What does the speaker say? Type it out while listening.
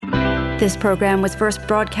This program was first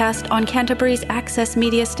broadcast on Canterbury's access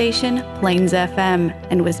media station, Plains FM,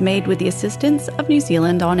 and was made with the assistance of New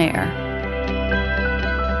Zealand On Air.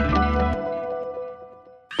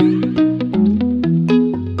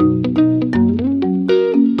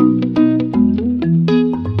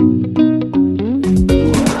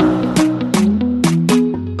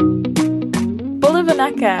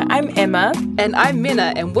 I'm Emma. And I'm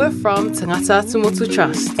Minna, and we're from Tangata Tumotu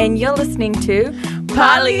Trust. And you're listening to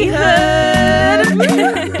Polyhood!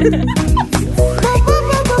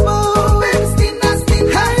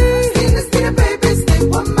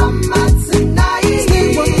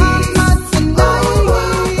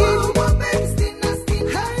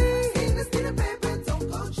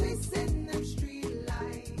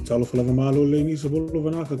 Talofalava malo leni sa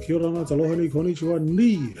bolovanaka kia ora na taloha ni konnichiwa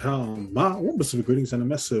ni ha ma. Warm Pacific greetings and a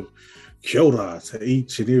massive kia ora to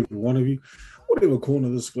each and every one of you. Whatever corner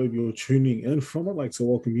of this globe you're tuning in from, I'd like to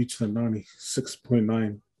welcome you to the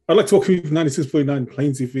 96.9. I'd like to welcome you to 96.9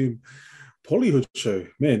 Plains FM Polyhood show.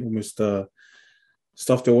 Man, almost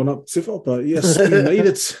stuffed that one up, Tifa, but yes, we made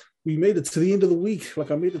it. We made it to the end of the week.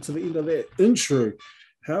 Like I made it to the end of that intro.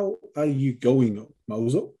 How are you going,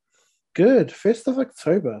 Mauzo? Good. 1st of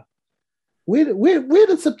October. Where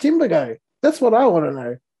did September go? That's what I want to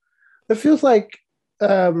know. It feels like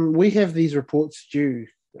we have these reports due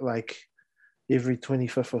like every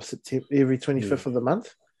 25th of September, every 25th of the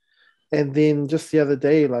month. And then just the other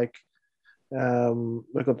day, like I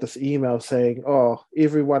got this email saying, oh,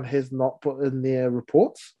 everyone has not put in their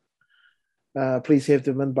reports. Please have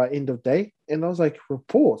them in by end of day. And I was like,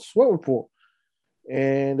 reports? What report?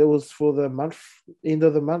 And it was for the month, end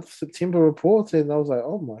of the month, September report. And I was like,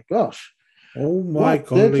 oh my gosh. Oh my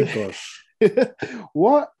gosh.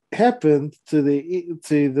 What happened to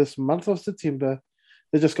this month of September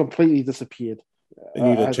that just completely disappeared? They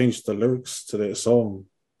need to change the lyrics to that song.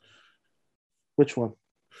 Which one?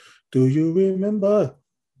 Do you remember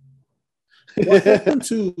what happened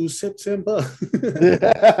to September?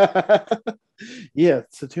 Yeah,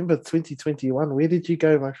 September 2021. Where did you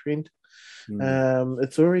go, my friend?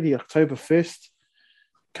 It's already October 1st.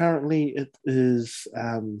 Currently, it is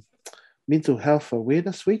Mental Health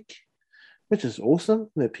Awareness Week, which is awesome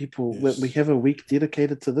that that we have a week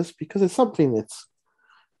dedicated to this because it's something that's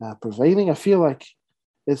prevailing. I feel like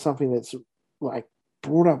it's something that's like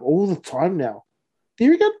brought up all the time now. Do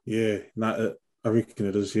you reckon? Yeah, I reckon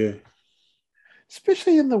it is, yeah.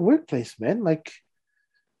 Especially in the workplace, man. Like,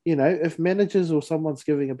 you know, if managers or someone's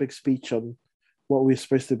giving a big speech on what we're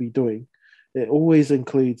supposed to be doing, it always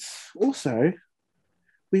includes, also,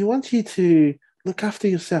 we want you to look after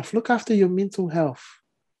yourself, look after your mental health.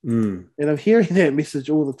 And I'm hearing that message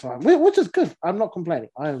all the time, which is good. I'm not complaining.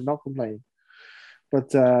 I am not complaining.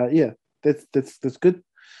 But yeah, that's good.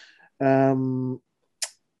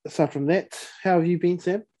 Aside from that, how have you been,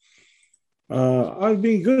 Sam? I've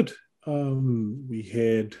been good. I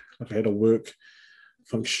had a work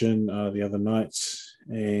function the other night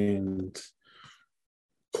and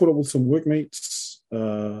caught up with some workmates.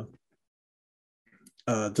 Did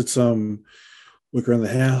some work around the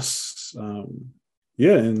house.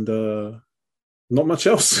 And not much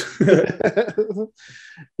else.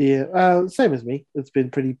 Yeah, same as me. It's been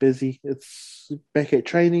pretty busy. It's back at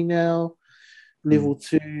training now, level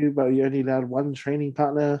 2, but we only allowed one training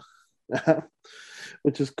partner,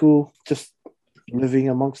 which is cool. Just living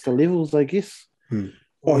amongst the levels, I guess.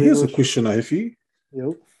 Oh, here's a question I have for you.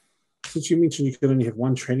 Yep. Since you mentioned you could only have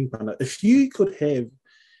one training partner, if you could have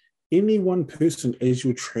any one person as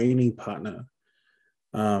your training partner,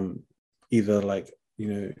 either like, you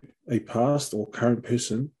know, a past or current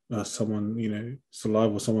person, someone, you know, is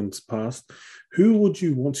alive or someone's past, who would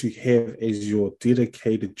you want to have as your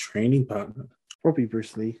dedicated training partner? Probably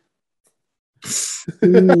Bruce Lee.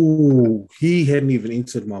 Ooh, he hadn't even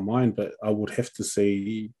entered my mind, but I would have to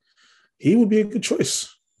say he would be a good choice.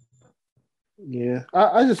 Yeah,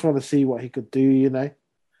 I just want to see what he could do, you know.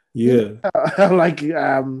 Yeah. Like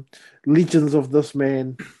legends of this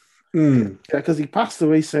man. Because he passed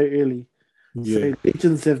away so early. Yeah. So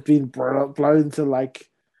legends have been blown to like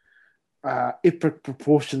epic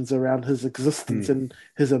proportions around his existence and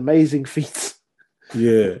his amazing feats.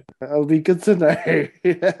 Yeah. It'll be good to know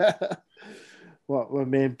what my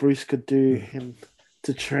man Bruce could do and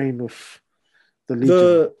to train with the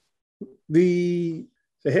legend. The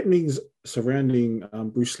happenings surrounding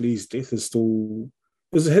Bruce Lee's death is still...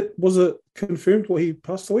 Was it confirmed what he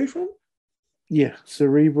passed away from? Yeah,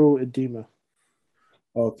 cerebral edema.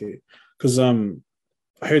 Okay. Because I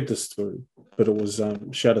heard this story. but it was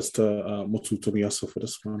shout outs to Motu Tomiyasu for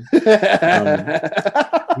this one.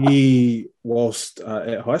 He, whilst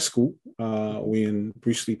at high school, when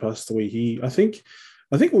Bruce Lee passed away, I think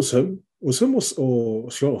it was him,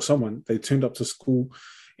 or someone. They turned up to school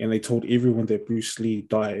and they told everyone that Bruce Lee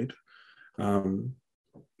died,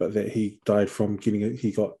 but that he died from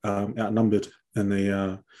he got outnumbered in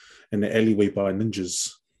the alleyway by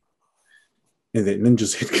ninjas, and that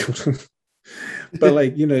ninjas had killed him. But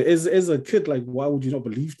like, as a kid, like, why would you not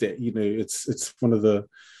believe that? It's one of the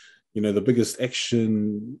the biggest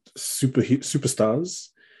action superstars,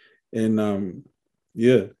 and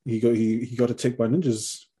he got attacked by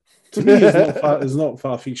ninjas. To me, it's not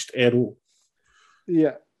far-fetched at all.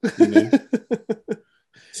 Yeah.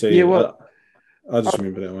 So I just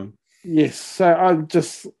remember that one. Yes. So I'm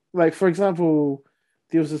just like, for example,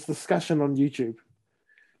 there was this discussion on YouTube.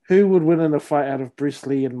 Who would win in a fight out of Bruce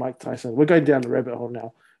Lee and Mike Tyson? We're going down the rabbit hole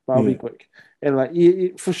now, but I'll be quick. And like,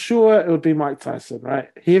 for sure, it would be Mike Tyson, right?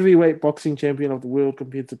 Heavyweight boxing champion of the world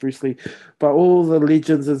compared to Bruce Lee. But all the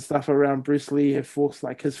legends and stuff around Bruce Lee have forced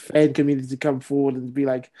like his fan community to come forward and be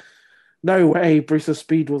like, no way, Bruce's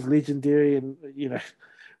speed was legendary, and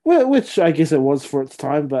which I guess it was for its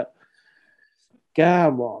time, but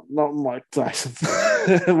come on, not Mike Tyson.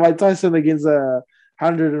 Mike Tyson against a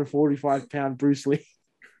 145-pound Bruce Lee.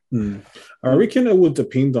 I reckon it would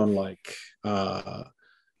depend on like, are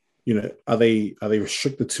they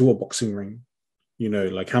restricted to a boxing ring?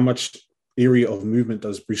 Like how much area of movement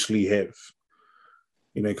does Bruce Lee have?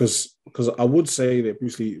 Because I would say that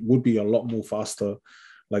Bruce Lee would be a lot more faster,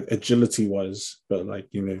 like agility wise, but like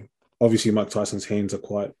obviously Mike Tyson's hands are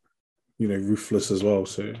quite ruthless as well.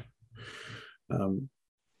 So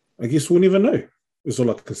I guess we'll never know. Is all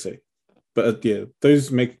I can say. But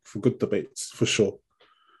those make for good debates for sure.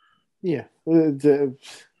 Yeah,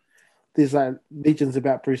 there's like legends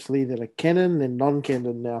about Bruce Lee that are canon and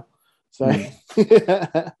non-canon now. So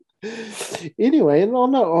anyway, in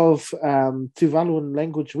honor of Tuvaluan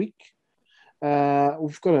Language Week,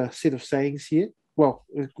 we've got a set of sayings here. Well,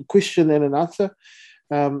 a question and an answer.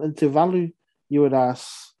 In Tuvalu, you would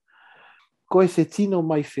ask, "Koe se tino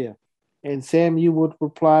mai whea?" And Sam, you would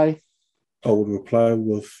reply? I would reply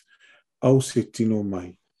with, "Au se tino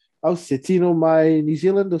mai." Au se tino mai New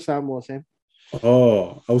Zealand or Samoa, Sam?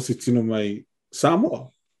 Oh, au se tino mai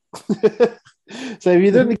Samoa. So if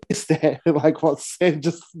you didn't guess that, like what Sam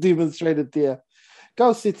just demonstrated there,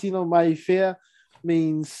 "Kau se tino mai whea"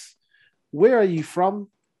 means, where are you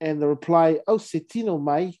from? And the reply, "Au se tino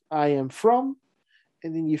mai, I am from,"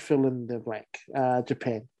 and then you fill in the blank.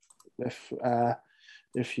 Japan,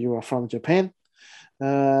 if you are from Japan,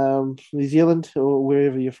 New Zealand, or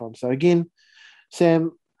wherever you're from. So again,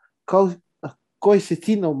 Sam, koe se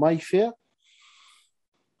tino mai whea?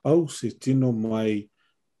 Au se tino mai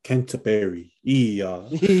Canterbury. Ia.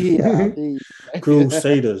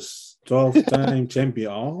 Crusaders, 12-time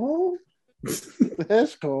champion. Oh.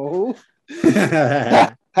 That's cool.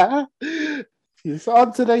 Yes,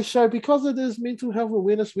 on today's show, because it is Mental Health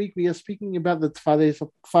Awareness Week, we are speaking about the Whare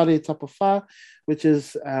Tapa, which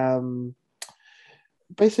is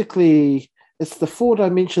basically, it's the 4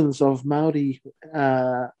 dimensions of Maori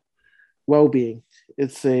well-being.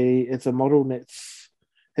 It's a model that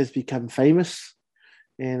has become famous,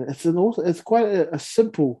 and it's quite a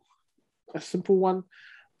simple one,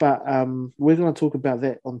 but we're going to talk about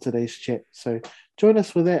that on today's chat. So join us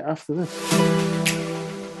for that after this.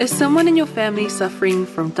 Is someone in your family suffering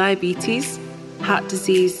from diabetes, heart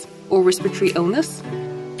disease, or respiratory illness?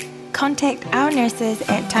 Contact our nurses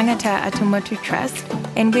at Tangata Atumotu Trust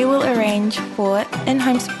and we will arrange for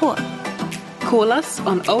in-home support. Call us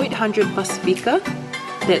on 0800 Pasifika,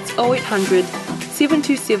 that's 0800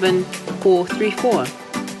 727 434,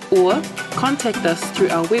 or contact us through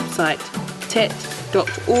our website tat.org.nz,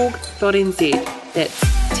 that's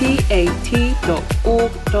tat.org.nz.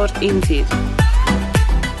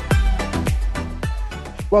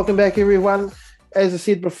 Welcome back, everyone. As I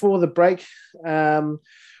said before the break,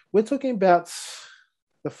 we're talking about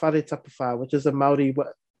the Whare Tapa, which is a Māori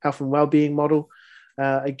health and wellbeing model,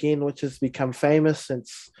 again, which has become famous.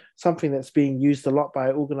 It's something that's being used a lot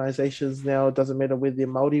by organisations now. It doesn't matter whether they're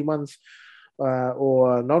Māori ones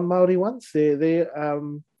or non-Māori ones.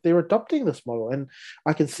 They're adopting this model, and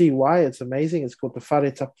I can see why. It's amazing. It's called the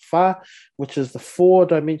Whare Tapa, which is the 4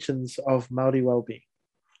 dimensions of Māori wellbeing.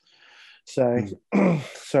 So,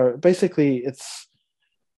 so basically, it's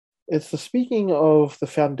the speaking of the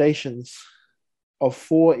foundations of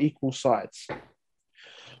 4 equal sides.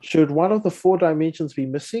 Should one of the 4 dimensions be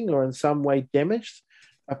missing or in some way damaged,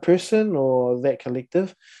 a person or that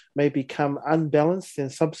collective may become unbalanced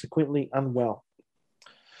and subsequently unwell.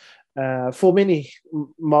 For many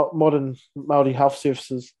modern Māori health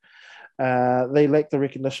services, they lack the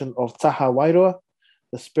recognition of taha wairua,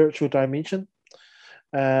 the spiritual dimension,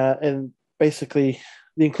 and basically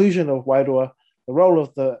the inclusion of wairua, the role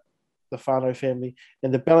of the whānau family,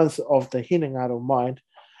 and the balance of the hinengaro mind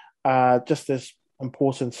are just as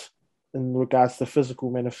important in regards to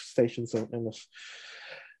physical manifestations of illness.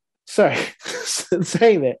 So, in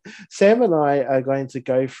saying that, Sam and I are going to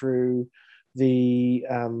go through the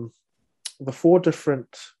 4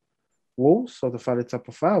 different walls of the Whare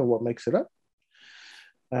Tapa Whā, or what makes it up.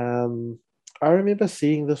 I remember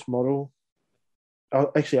seeing this model.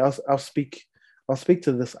 I'll speak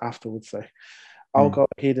to this afterwards. So I'll go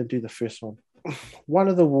ahead and do the first one. One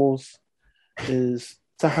of the walls is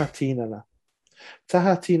taha tinana.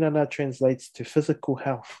 Taha tinana translates to physical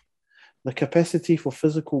health, the capacity for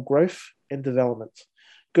physical growth and development.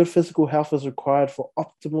 Good physical health is required for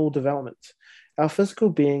optimal development. Our physical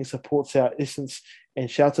being supports our essence and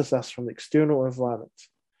shelters us from the external environment.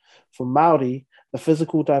 For Māori, the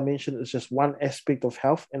physical dimension is just one aspect of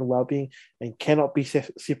health and well-being and cannot be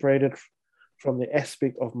separated from the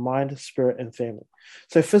aspect of mind, spirit, and family.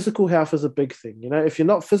 So physical health is a big thing. You know, if you're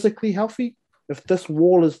not physically healthy, if this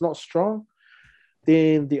wall is not strong,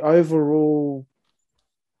 then the overall,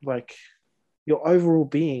 your overall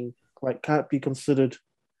being, can't be considered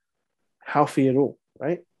healthy at all,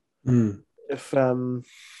 right? If I'm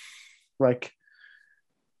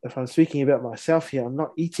speaking about myself here, I'm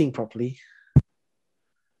not eating properly.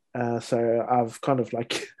 So I've kind of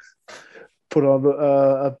put on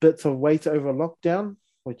a bit of weight over lockdown,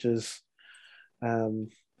 which has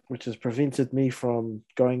prevented me from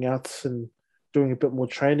going out and doing a bit more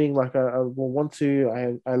training like I will want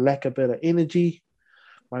to. I lack a bit of energy.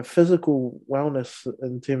 My physical wellness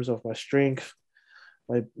in terms of my strength,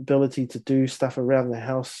 my ability to do stuff around the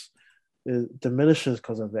house diminishes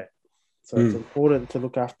because of that. So it's important to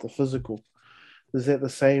look after the physical. Is that the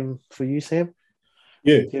same for you, Sam?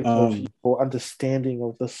 Yeah. In terms of your understanding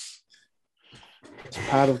of this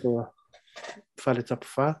part of the Whare Tapa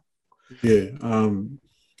Whā? Yeah.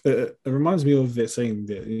 It reminds me of that saying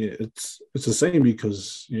that it's the same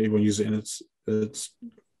because everyone uses it, and it's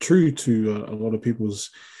true to a lot of people's,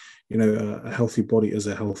 a healthy body is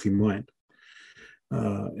a healthy mind.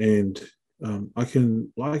 And I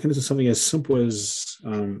can liken it to something as simple as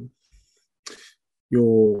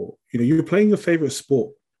you're playing your favorite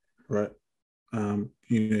sport, right?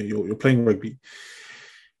 You're playing rugby,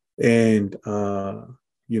 and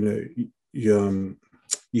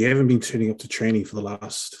you haven't been turning up to training for the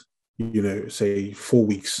last, say 4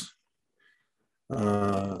 weeks,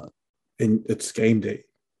 and it's game day.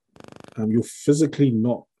 You're physically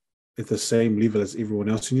not at the same level as everyone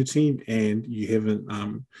else in your team, and you haven't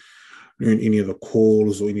learned any of the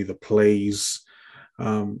calls or any of the plays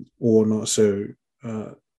or not. So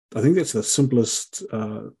I think that's the simplest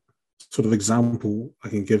sort of example I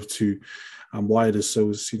can give to why it is so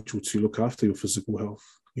essential to look after your physical health.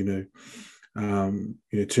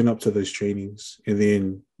 Turn up to those trainings, and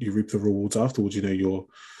then you reap the rewards afterwards. You're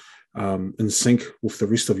in sync with the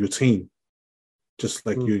rest of your team. Just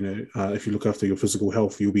like, if you look after your physical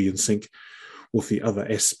health, you'll be in sync with the other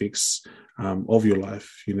aspects of your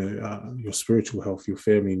life, your spiritual health, your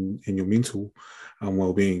family, and your mental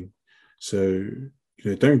well-being. So,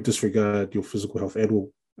 don't disregard your physical health at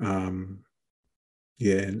all. And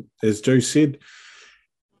as Joe said,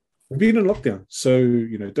 we've been in lockdown, so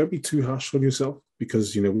don't be too harsh on yourself,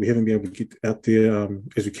 because we haven't been able to get out there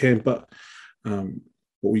as we can. But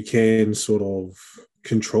what we can sort of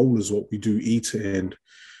control is what we do eat. And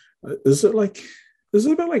is it about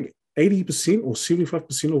 80% or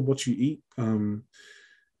 75% of what you eat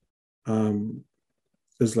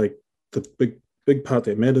is the big part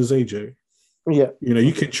that matters, Joe? Yeah.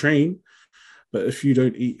 You can train, but if you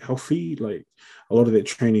don't eat healthy, a lot of that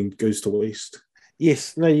training goes to waste.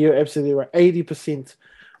 Yes, no, you're absolutely right. 80%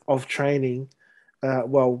 of training,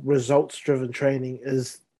 results-driven training,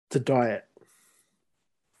 is the diet.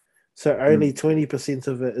 So only 20%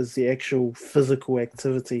 of it is the actual physical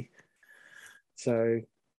activity. So,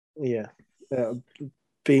 yeah,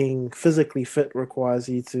 being physically fit requires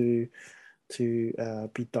you to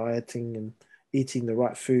be dieting and eating the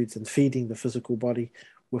right foods and feeding the physical body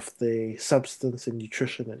with the substance and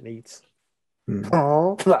nutrition it needs.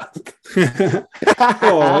 Oh,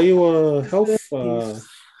 are you a health?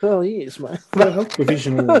 Yes, mate. A health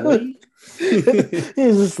professional. This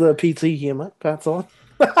is the PT here, mate. Pat's on.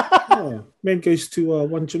 Man goes to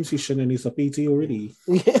one gym session and he's a PT already.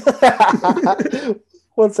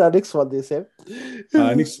 What's our next one there, Sam?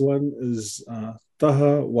 Next one is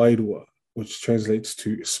taha wairua, which translates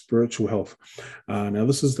to spiritual health. Now,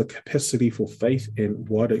 this is the capacity for faith and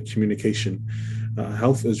wider communication.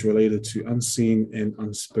 Health is related to unseen and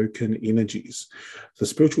unspoken energies. The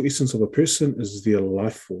spiritual essence of a person is their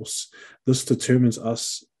life force. This determines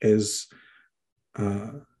us as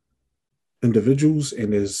individuals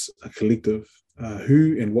and as a collective,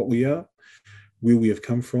 who and what we are, where we have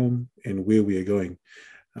come from, and where we are going.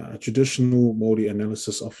 Traditional Māori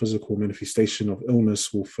analysis of physical manifestation of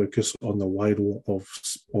illness will focus on the wairoa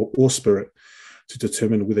or spirit to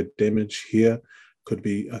determine whether damage here could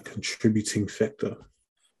be a contributing factor.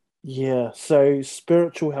 Yeah, so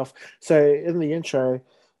spiritual health. So in the intro,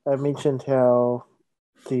 I mentioned how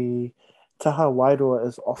the taha wairoa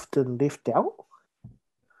is often left out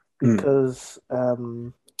because, I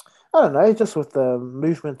don't know, just with the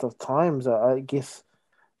movement of times, I guess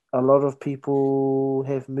a lot of people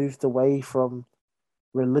have moved away from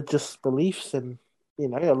religious beliefs, and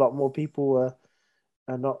a lot more people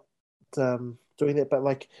are not doing that. But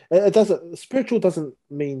like, it doesn't. Spiritual doesn't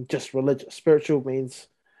mean just religious. Spiritual means,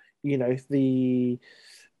 the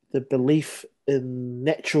belief in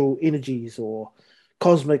natural energies or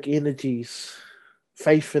cosmic energies,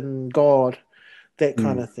 faith in God, that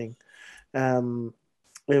kind of thing. And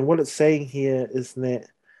what it's saying here is that,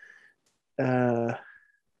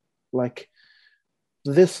 like,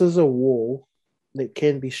 this is a wall that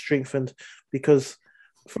can be strengthened because,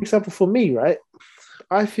 for example, for me, right,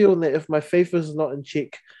 I feel that if my faith is not in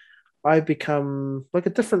check, I become like a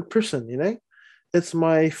different person, It's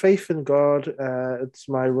my faith in God, it's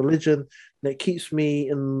my religion that keeps me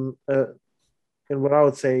in what I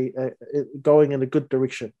would say going in a good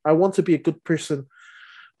direction. I want to be a good person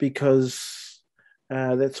because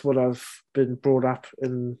that's what I've been brought up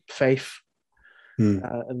in, faith.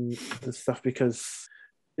 And stuff, because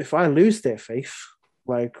if I lose that faith,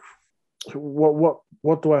 like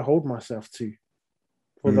what do I hold myself to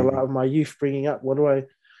for the light of my youth bringing up? What do I?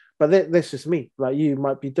 But that's just me. Like, you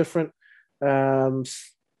might be different.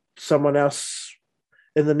 Someone else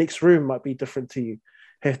in the next room might be different to you,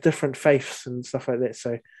 have different faiths and stuff like that.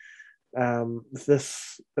 So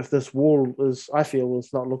if this wall I feel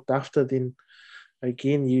is not looked after, then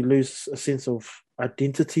again you lose a sense of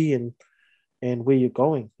identity and where you're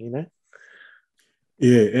going,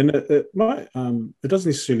 Yeah, and it might it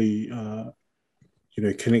doesn't necessarily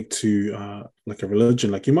connect to like a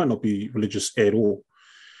religion. Like, you might not be religious at all,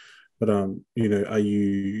 but are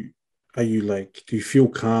you like, do you feel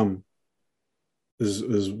calm?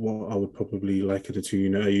 Is what I would probably liken it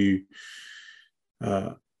to. Are you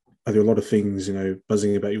are there a lot of things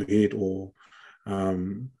buzzing about your head, or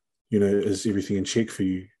is everything in check for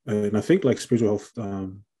you? And I think like spiritual health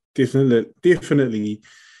definitely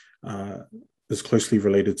is closely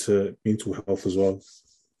related to mental health as well.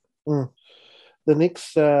 The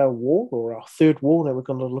next wall, or our third wall that we're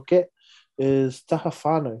going to look at, is taha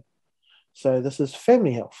whānau. So this is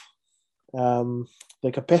family health.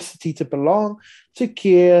 The capacity to belong, to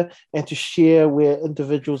care, and to share where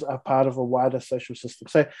individuals are part of a wider social system.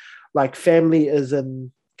 So like, family is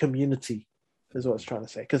in community, is what it's trying to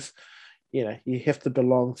say. Because, you have to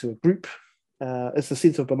belong to a group. It's the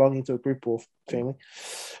sense of belonging to a group or family.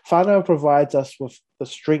 Whānau provides us with the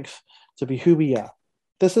strength to be who we are.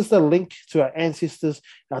 This is the link to our ancestors,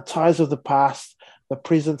 our ties of the past, the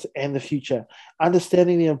present, and the future.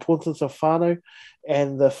 Understanding the importance of whānau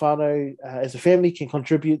and the whānau as a family can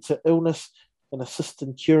contribute to illness and assist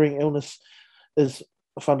in curing illness is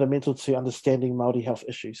fundamental to understanding Māori health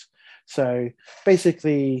issues. So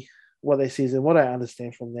basically what they say is, and what I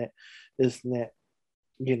understand from that, is that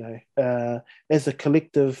as a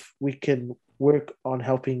collective, we can work on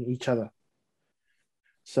helping each other.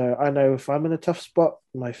 So I know if I'm in a tough spot,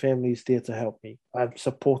 my family's there to help me. I'm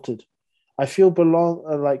supported. I feel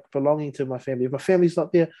belonging to my family. If my family's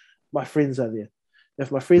not there, my friends are there.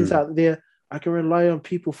 If my friends aren't there, I can rely on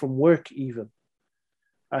people from work even.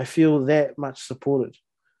 I feel that much supported.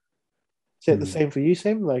 Is that the same for you,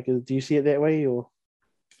 Sam? Like, do you see it that way, or?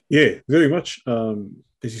 Yeah, very much.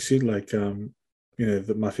 As you said, like,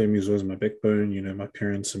 that my family is always my backbone, my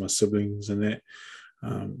parents and my siblings and that,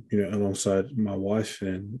 alongside my wife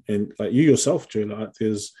and like you yourself, Joe, like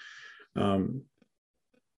there's,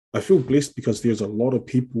 I feel blessed because there's a lot of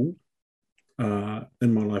people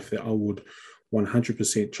in my life that I would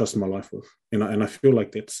 100% trust my life with. And I feel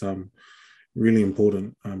like that's really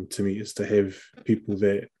important to me, is to have people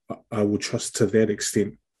that I would trust to that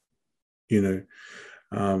extent, and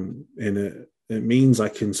it means I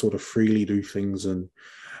can sort of freely do things and,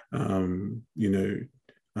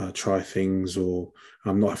 try things, or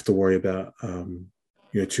not have to worry about,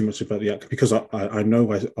 too much about the outcome, because I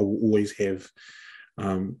know I will always have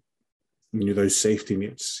those safety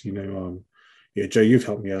nets. Yeah, Joe, you've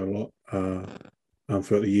helped me out a lot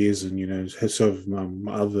throughout the years, and so have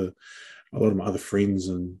a lot of my other friends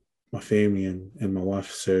and my family and my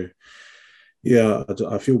wife. So yeah,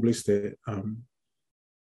 I feel blessed that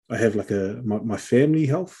I have like my family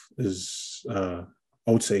health is I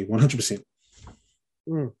would say 100%.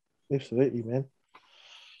 Absolutely, man.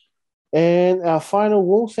 And our final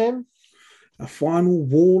wall, Sam? A final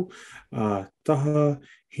wall, taha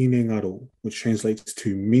hinengaro, which translates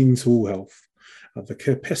to mental health. The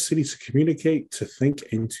capacity to communicate, to think,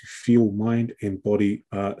 and to feel. Mind and body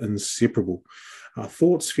are inseparable. Our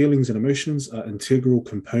thoughts, feelings, and emotions are integral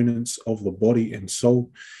components of the body and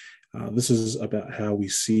soul. This is about how we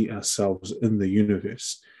see ourselves in the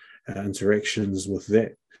universe, interactions with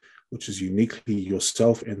that, which is uniquely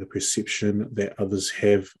yourself, and the perception that others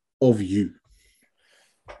have of you.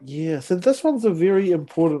 Yeah, so this one's a very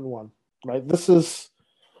important one. Like, this is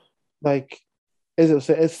like, as it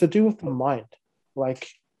said, it's to do with the mind, like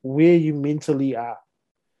where you mentally are.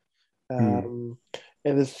 And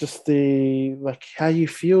it's just like how you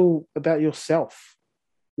feel about yourself,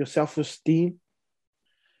 your self-esteem,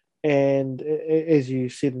 and as you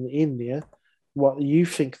said in the end there, what you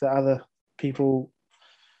think that other people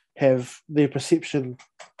have their perception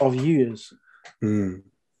of you is.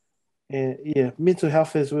 And yeah, mental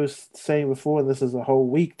health, as we were saying before, and this is a whole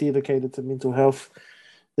week dedicated to mental health,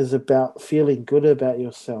 is about feeling good about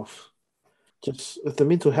yourself. Just if the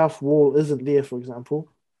mental health wall isn't there, for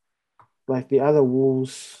example, like the other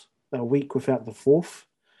walls are weak without the fourth.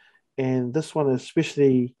 And this one,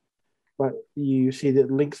 especially, like you said,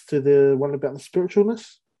 it links to the one about the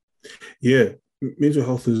spiritualness. Yeah, mental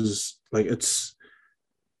health is like it's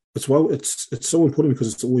so important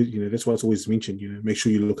because it's always that's why it's always mentioned. Make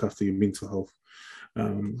sure you look after your mental health.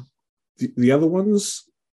 The other ones,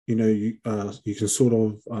 you can sort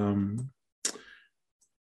of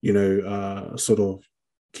sort of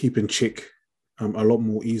keep in check a lot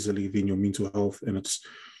more easily than your mental health. And it's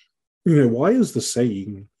why is the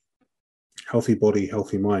saying healthy body,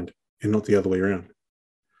 healthy mind, and not the other way around?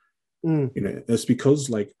 It's because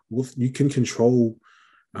like you can control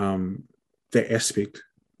that aspect,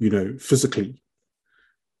 physically.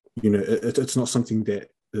 It's not something that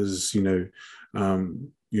is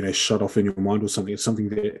shut off in your mind or something. It's something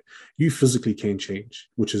that you physically can change,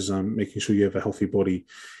 which is making sure you have a healthy body.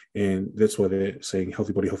 And that's why they're saying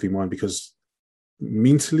healthy body, healthy mind, because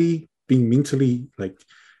being mentally like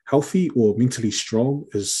healthy or mentally strong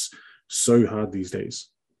is so hard these days,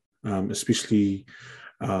 especially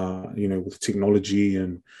with technology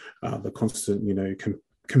and the constant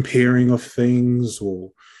comparing of things,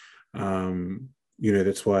 or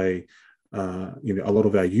that's why a lot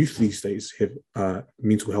of our youth these days have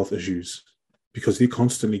mental health issues because they're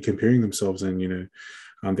constantly comparing themselves. And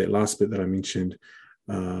that last bit that I mentioned,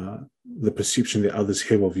 the perception that others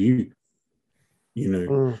have of you.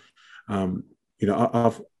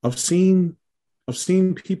 I've seen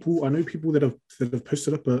people. I know people that have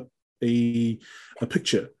posted up a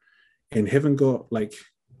picture and haven't got like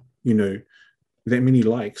that many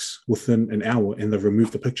likes within an hour, and they've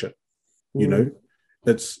removed the picture.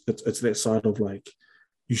 It's that side of like,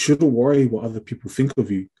 you shouldn't worry what other people think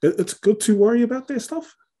of you. It's good to worry about that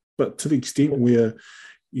stuff, but to the extent where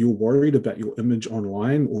you're worried about your image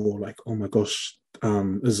online, or like, oh my gosh,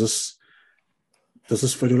 does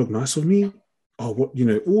this photo look nice of me? Oh, what,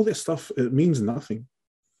 all that stuff, it means nothing.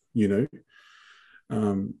 I've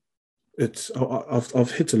had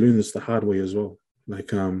to learn this the hard way as well.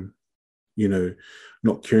 Like, not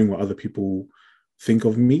caring what other people think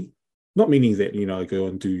of me. Not meaning that, I go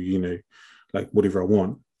and do, like whatever I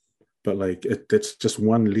want, but like that's just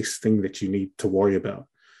one less thing that you need to worry about.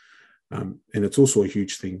 And it's also a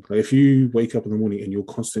huge thing. Like if you wake up in the morning and you're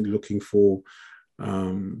constantly looking for,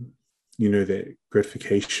 that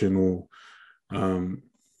gratification or,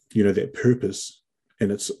 that purpose,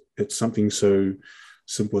 and it's something so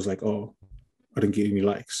simple as like, oh, I didn't get any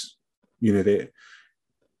likes, that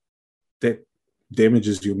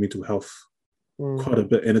damages your mental health quite a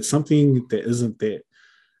bit. And it's something that isn't that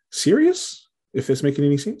serious, if that's making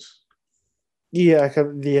any sense. Yeah,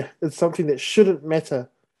 it's something that shouldn't matter,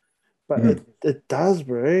 but it does,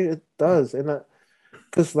 bro. It does. And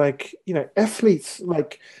because like, athletes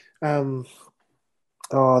like that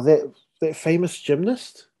famous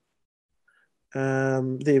gymnast,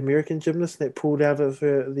 the American gymnast that pulled out of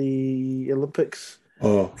the Olympics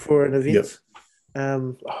for an event. Yep.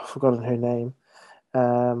 I've forgotten her name.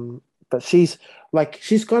 But she's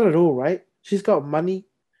got it all, right? She's got money.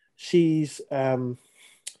 She's got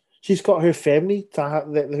her family.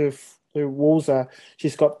 Taha, that her walls are.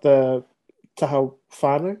 She's got the Taha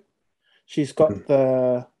whānau. She's got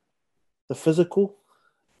the physical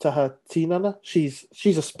taha tinana. She's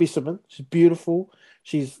a specimen. She's beautiful.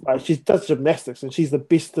 She does gymnastics and she's the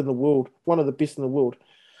best in the world, one of the best in the world.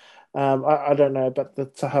 I don't know about the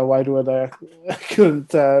taha wairua there. I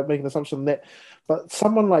couldn't make an assumption on that. But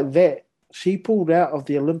someone like that, she pulled out of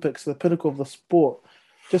the Olympics, the pinnacle of the sport,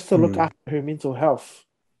 just to look after her mental health.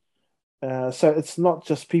 So it's not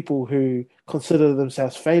just people who consider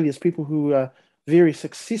themselves failures. People who are very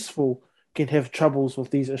successful can have troubles with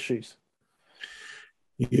these issues.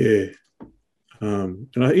 Yeah. And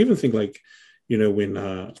I even think when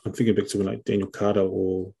I'm thinking back to when Daniel Carter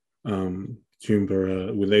or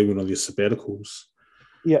Jumba, when they went on their sabbaticals.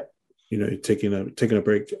 Yeah. Taking a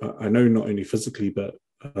break. I know not only physically, but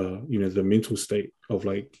the mental state of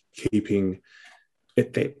keeping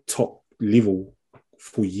at that top level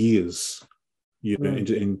for years,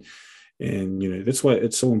 and that's why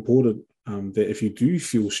it's so important that if you do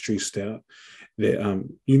feel stressed out, that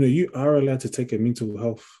you are allowed to take a mental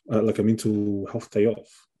health day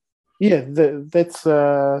off. Yeah, that's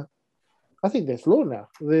I think that's law now.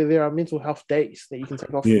 There are mental health days that you can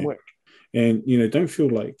take off from work, and don't feel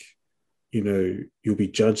like you'll be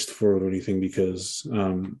judged for it or anything, because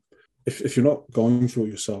if you're not going through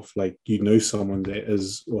it yourself, someone that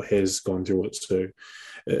is or has gone through it, so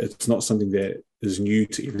it's not something that is new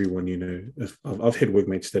to everyone. I've had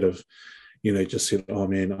workmates that have just said, oh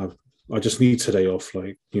man, I just need today off,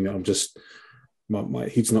 I'm just my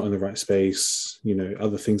head's not in the right space,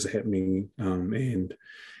 other things are happening, and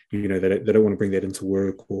they don't want to bring that into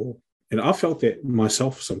work, and I felt that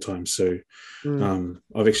myself sometimes. So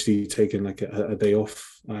I've actually taken a day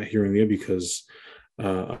off here and there, because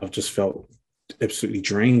I've just felt absolutely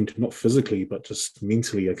drained, not physically, but just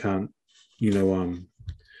mentally. I can't,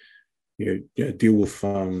 deal with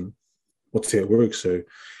what's at work. So,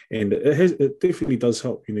 and it definitely does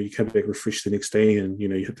help. You come back refreshed the next day, and you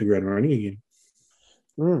hit the ground running again.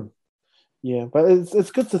 Yeah, but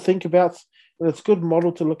it's good to think about. It's a good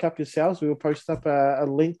model to look up yourselves. We will post up a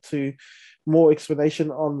link to more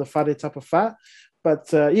explanation on the Whare Tapa Whā. But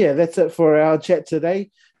that's it for our chat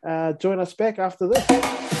today. Join us back after this.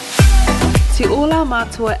 To all our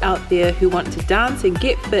mātua out there who want to dance and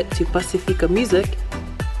get fit to Pasifika music,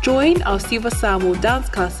 join our Siva Samoa dance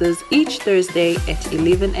classes each Thursday at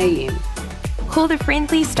 11 a.m. Call the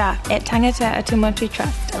friendly staff at Tangata Atumotu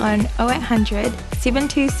Trust on 0800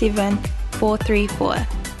 727 434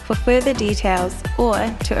 for further details or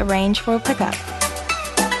to arrange for a pickup.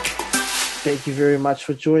 Thank you very much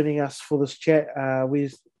for joining us for this chat. We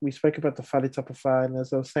spoke about the Whare Tapa Whā, and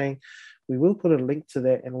as I was saying, we will put a link to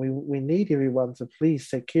that, and we need everyone to please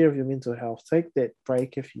take care of your mental health. Take that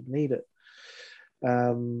break if you need it.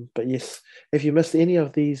 But yes, if you missed any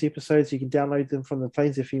of these episodes, you can download them from the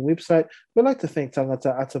Plains FM website. We'd like to thank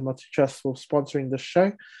Tangata Atumotu Trust for sponsoring this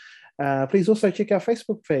show. Please also check our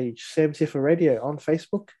Facebook page, Sam Tefa Radio on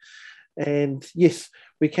Facebook. And yes,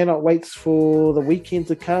 we cannot wait for the weekend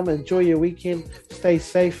to come. Enjoy your weekend. Stay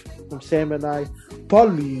safe. From Sam and I,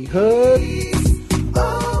 Polyhood.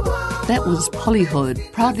 That was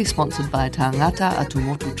Polyhood, proudly sponsored by Tangata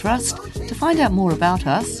Atumotu Trust. To find out more about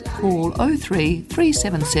us, call 03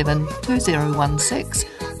 377 2016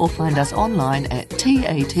 or find us online at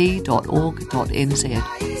tat.org.nz.